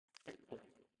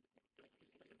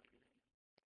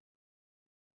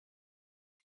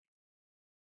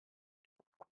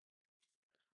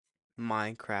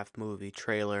Minecraft movie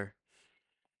trailer.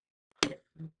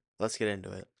 Let's get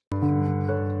into it.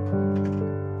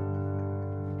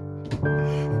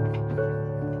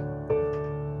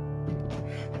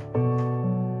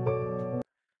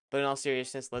 But in all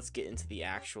seriousness, let's get into the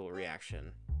actual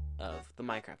reaction of the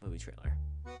Minecraft movie trailer.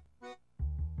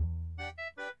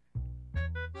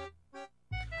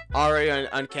 Already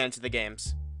uncanned to the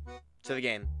games. To the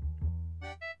game.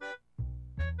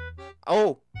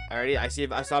 Oh! I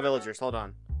saw villagers. Hold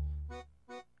on.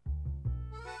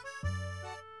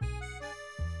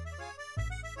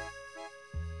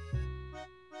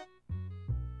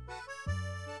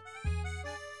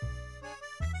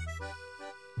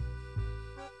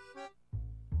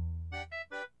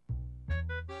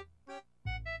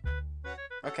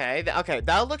 Okay,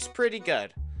 that looks pretty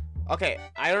good. Okay,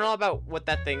 I don't know about what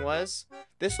that thing was.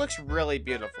 This looks really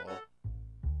beautiful.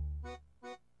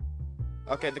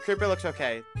 Okay, the creeper looks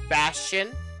okay. Bastion?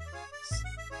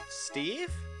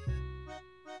 Steve?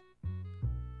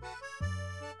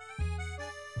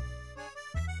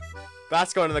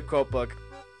 That's going to the quote book.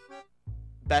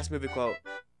 Best movie quote.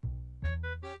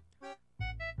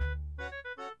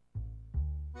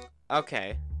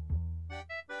 Okay.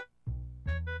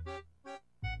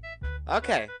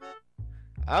 Okay.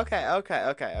 Okay.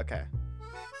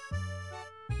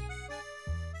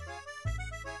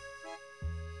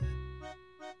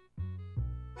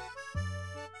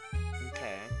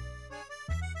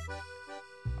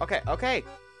 Okay.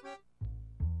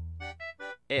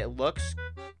 It looks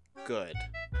good.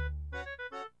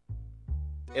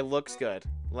 It looks good.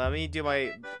 Let me do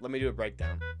a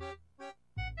breakdown.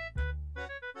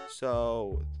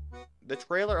 So, the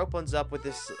trailer opens up with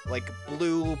this like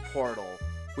blue portal.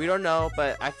 We don't know,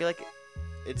 but I feel like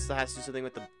it still has to do something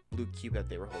with the blue cube that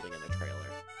they were holding in the trailer.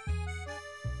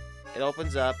 It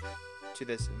opens up to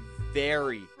this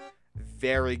very,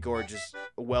 very gorgeous,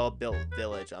 well-built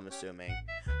village, I'm assuming.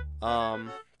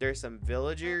 There's some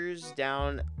villagers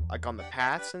down, like, on the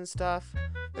paths and stuff.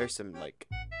 There's some, like,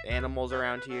 animals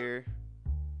around here.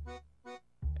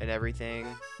 And everything.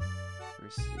 Let me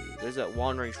see. There's a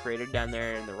wandering trader down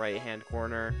there in the right-hand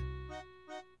corner.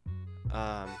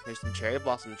 There's some cherry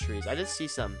blossom trees. I did see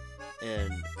some in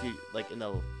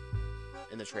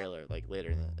the trailer, like,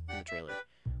 later in the trailer.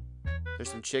 There's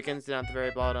some chickens down at the very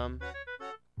bottom.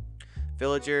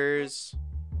 Villagers.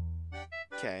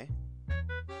 Okay.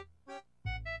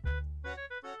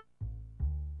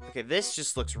 Okay, this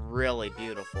just looks really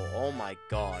beautiful. Oh my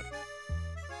god.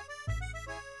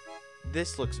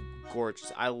 This looks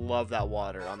gorgeous. I love that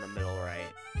water on the middle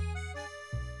right.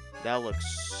 That looks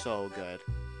so good.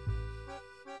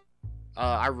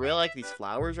 I really like these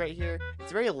flowers right here.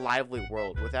 It's a very lively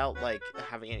world without, like,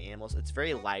 having any animals. It's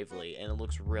very lively, and it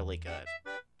looks really good.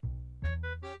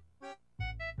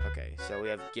 Okay, so we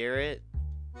have Garrett.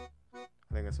 I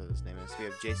think that's what his name is. We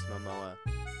have Jason Momoa.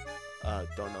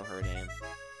 Don't know her name.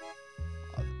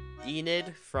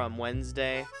 Enid from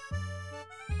Wednesday.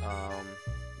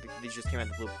 These just came out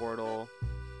of the blue portal.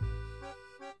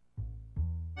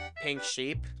 Pink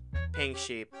sheep. Pink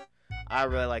sheep. I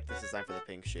really like this design for the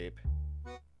pink sheep.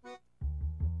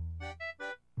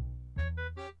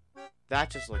 That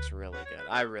just looks really good.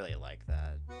 I really like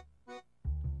that.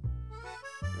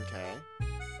 Okay.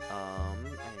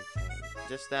 Anything.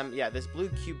 Just them. Yeah, this blue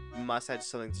cube must have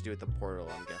something to do with the portal,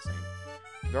 I'm guessing.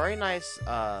 Very nice,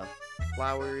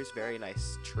 flowers. Very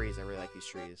nice trees. I really like these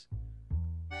trees.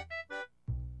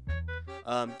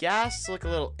 Ghast look a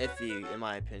little iffy, in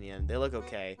my opinion. They look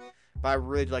okay. But I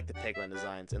really like the piglin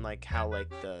designs. And, like, how, like,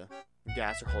 the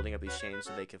Ghast are holding up these chains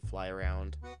so they can fly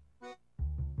around.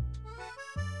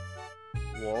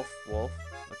 Wolf.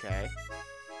 Okay.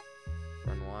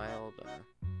 Run wild.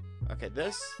 Okay,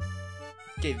 this.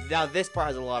 Okay, now this part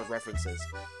has a lot of references.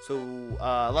 So,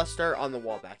 let's start on the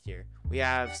wall back here. We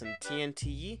have some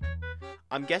TNT.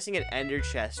 I'm guessing an ender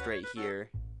chest right here.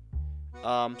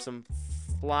 Some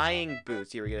flying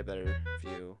boots. Here we get a better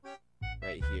view.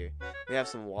 Right here. We have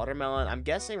some watermelon. I'm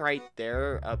guessing right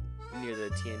there up near the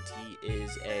TNT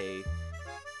is a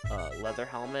leather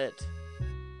helmet.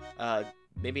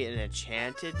 Maybe an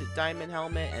enchanted diamond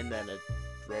helmet, and then a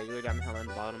regular diamond helmet on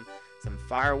the bottom. Some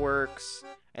fireworks,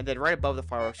 and then right above the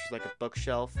fireworks is like a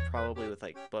bookshelf, probably with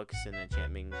like books and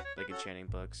enchanting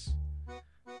books.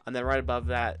 And then right above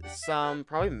that, some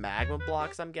probably magma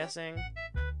blocks, I'm guessing.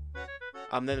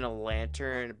 Then a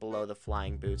lantern below the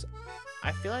flying boots.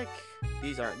 I feel like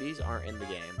these aren't in the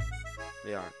game.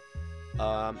 They aren't.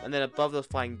 And then above those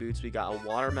flying boots, we got a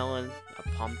watermelon, a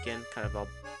pumpkin, kind of all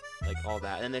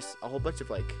that. And then there's a whole bunch of,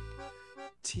 like,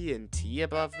 TNT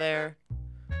above there.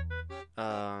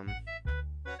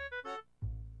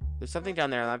 There's something down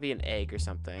there. That might be an egg or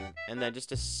something. And then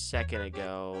just a second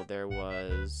ago, there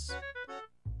was...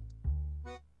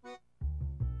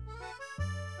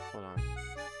 Hold on.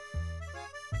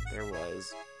 There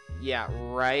was... Yeah,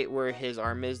 right where his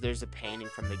arm is, there's a painting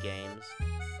from the games.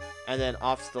 And then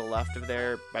off to the left of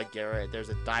there, by Garrett, there's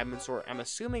a diamond sword. I'm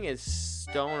assuming it's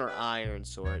stone or iron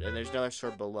sword. And there's another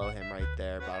sword below him right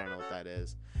there, but I don't know what that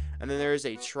is. And then there's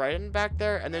a trident back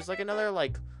there, and there's like another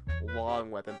like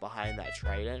long weapon behind that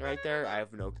trident right there. I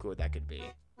have no clue what that could be.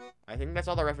 I think that's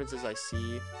all the references I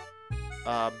see.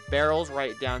 Barrels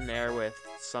right down there with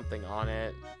something on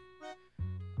it.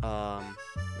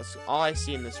 That's all I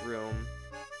see in this room.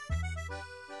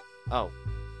 Oh,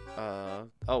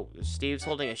 Steve's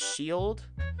holding a shield.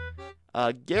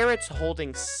 Garrett's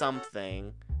holding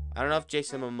something. I don't know if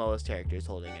Jason Momoa's character is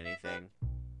holding anything.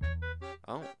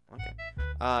 Oh,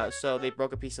 okay. So they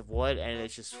broke a piece of wood and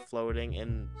it's just floating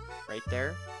in right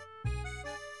there.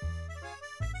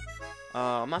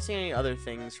 I'm not seeing any other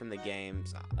things from the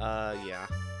games. Yeah.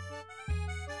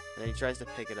 And then he tries to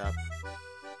pick it up.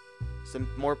 Some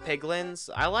more piglins.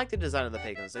 I like the design of the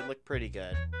piglins. They look pretty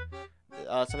good.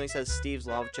 Something says Steve's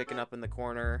lava chicken up in the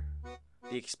corner.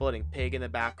 The exploding pig in the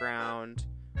background.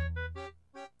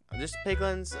 Just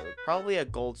piglins. Probably a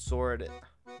gold sword.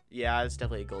 Yeah, it's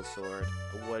definitely a gold sword.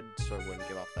 A wood sword wouldn't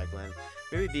give off that glint.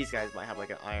 Maybe these guys might have like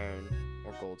an iron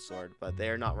or gold sword, but they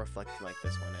are not reflecting like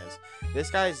this one is. This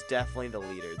guy is definitely the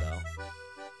leader,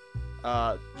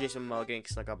 though. Jason Momoa getting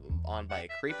snuck up on by a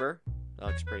creeper. That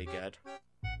looks pretty good.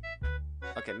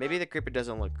 Okay, maybe the creeper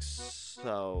doesn't look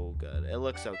so good. It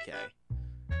looks okay.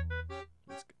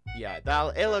 Yeah,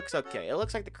 it looks okay. It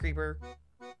looks like the creeper,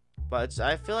 but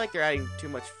I feel like they're adding too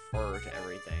much fur to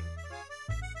everything.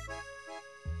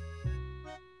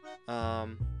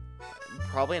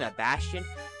 Probably in a bastion,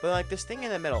 but like this thing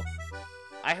in the middle.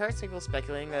 I heard some people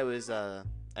speculating that it was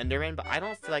Enderman, but I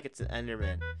don't feel like it's an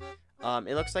Enderman.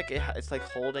 It looks like it's like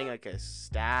holding like a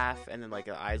staff, and then like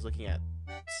the eyes looking at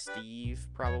Steve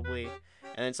probably,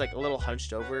 and it's like a little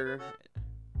hunched over.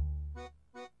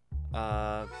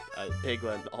 A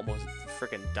piglin almost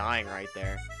freaking dying right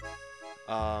there.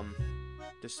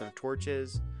 Just some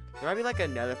torches. There might be like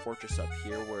another fortress up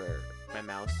here where my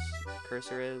mouse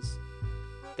cursor is.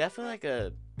 Definitely like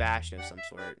a bastion of some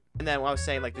sort. And then what I was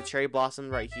saying, like the cherry blossom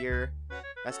right here,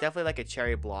 that's definitely like a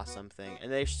cherry blossom thing.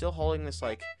 And they're still holding this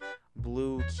like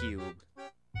blue cube.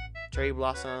 Cherry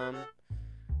blossom.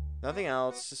 Nothing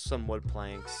else, just some wood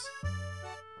planks.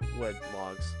 Wood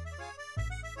logs.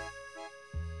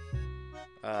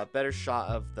 Better shot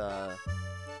of the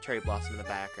cherry blossom in the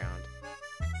background.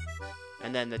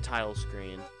 And then the title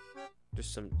screen.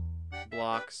 Just some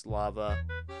blocks, lava.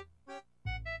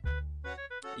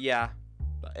 Yeah,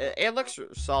 it looks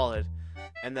solid.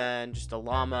 And then just a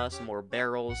llama, some more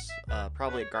barrels,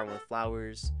 probably a garden with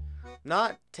flowers.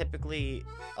 Not typical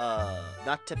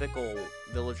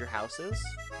villager houses.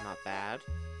 Not bad.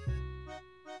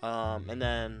 And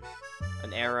then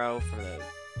an arrow from the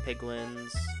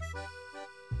piglins.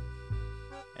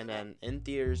 And then in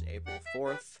theaters April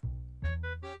 4th.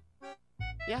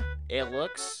 Yeah, it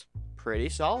looks pretty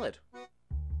solid.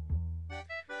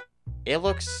 It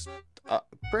looks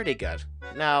pretty good.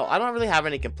 Now, I don't really have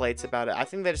any complaints about it. I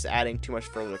think they're just adding too much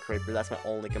further to creeper. That's my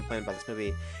only complaint about this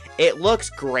movie. It looks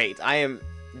great. I am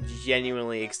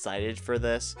genuinely excited for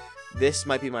this. This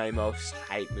might be my most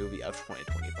hyped movie of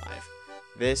 2025.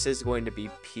 This is going to be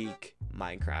peak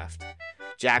Minecraft.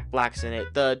 Jack Black's in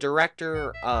it. The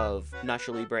director of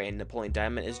Nacho Libre and Napoleon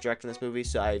Dynamite is directing this movie,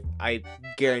 so I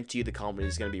guarantee you the comedy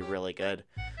is going to be really good.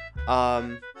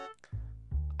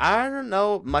 I don't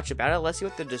know much about it. Let's see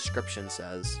what the description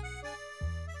says.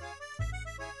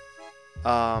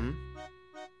 From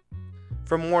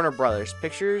Warner Brothers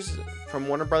Pictures,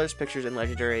 and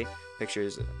Legendary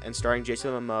Pictures, and starring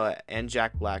Jason Momoa and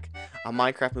Jack Black, a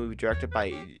Minecraft movie directed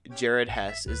by Jared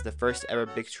Hess is the first ever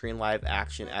big screen live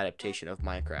action adaptation of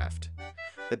Minecraft,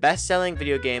 the best-selling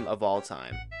video game of all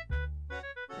time.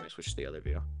 Let me switch to the other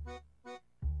view.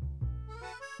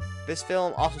 This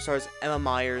film also stars Emma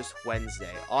Myers,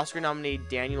 Wednesday, Oscar nominee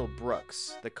Daniel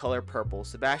Brooks, The Color Purple,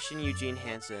 Sebastian Eugene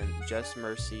Hansen, Just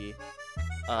Mercy,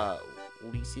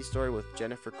 Lacey Story with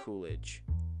Jennifer Coolidge.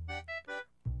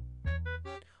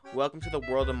 Welcome to the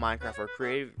world of Minecraft,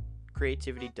 where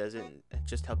creativity doesn't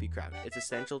just help you craft. It's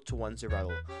essential to one's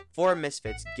survival. 4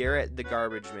 misfits: Garrett the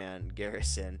Garbage Man,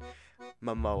 Garrison,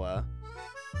 Momoa.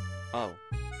 Oh.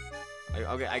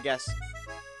 Okay, I guess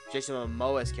Jason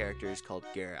Momoa's character is called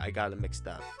Garrett. I got it mixed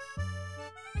up.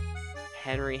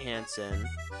 Henry Hansen.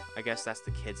 I guess that's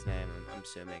the kid's name, I'm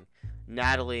assuming.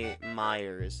 Natalie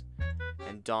Myers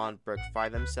and Dawn Brooke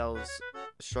find themselves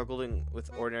struggling with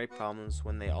ordinary problems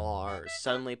when they all are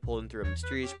suddenly pulled in through a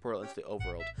mysterious portal into the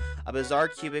overworld. A bizarre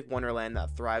cubic wonderland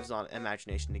that thrives on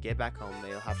imagination. To get back home,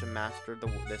 they'll have to master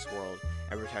this world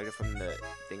and protect it from the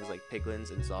things like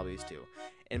piglins and zombies too.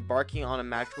 Embarking on a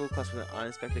magical quest with an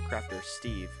unexpected crafter,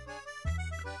 Steve.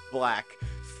 Black.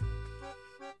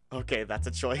 Okay, that's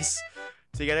a choice.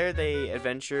 Together, their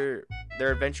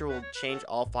adventure will change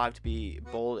all five to be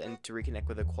bold and to reconnect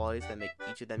with the qualities that make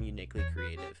each of them uniquely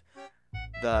creative.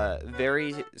 The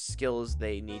very skills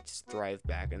they need to thrive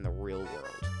back in the real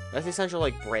world. That's the essential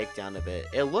breakdown of it.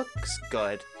 It looks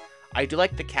good. I do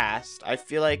like the cast. I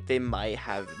feel like they might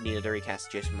have needed to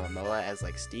recast Jason Momoa as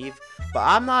Steve, but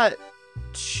I'm not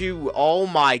too. Oh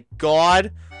my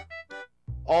god!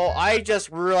 Oh, I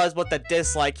just realized what the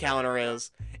dislike counter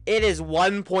is. It is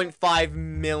 1.5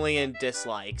 million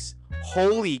dislikes.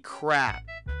 Holy crap.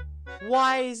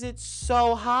 Why is it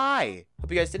so high?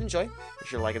 Hope you guys did enjoy. Be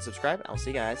sure to like and subscribe. I'll see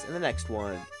you guys in the next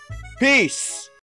one. Peace!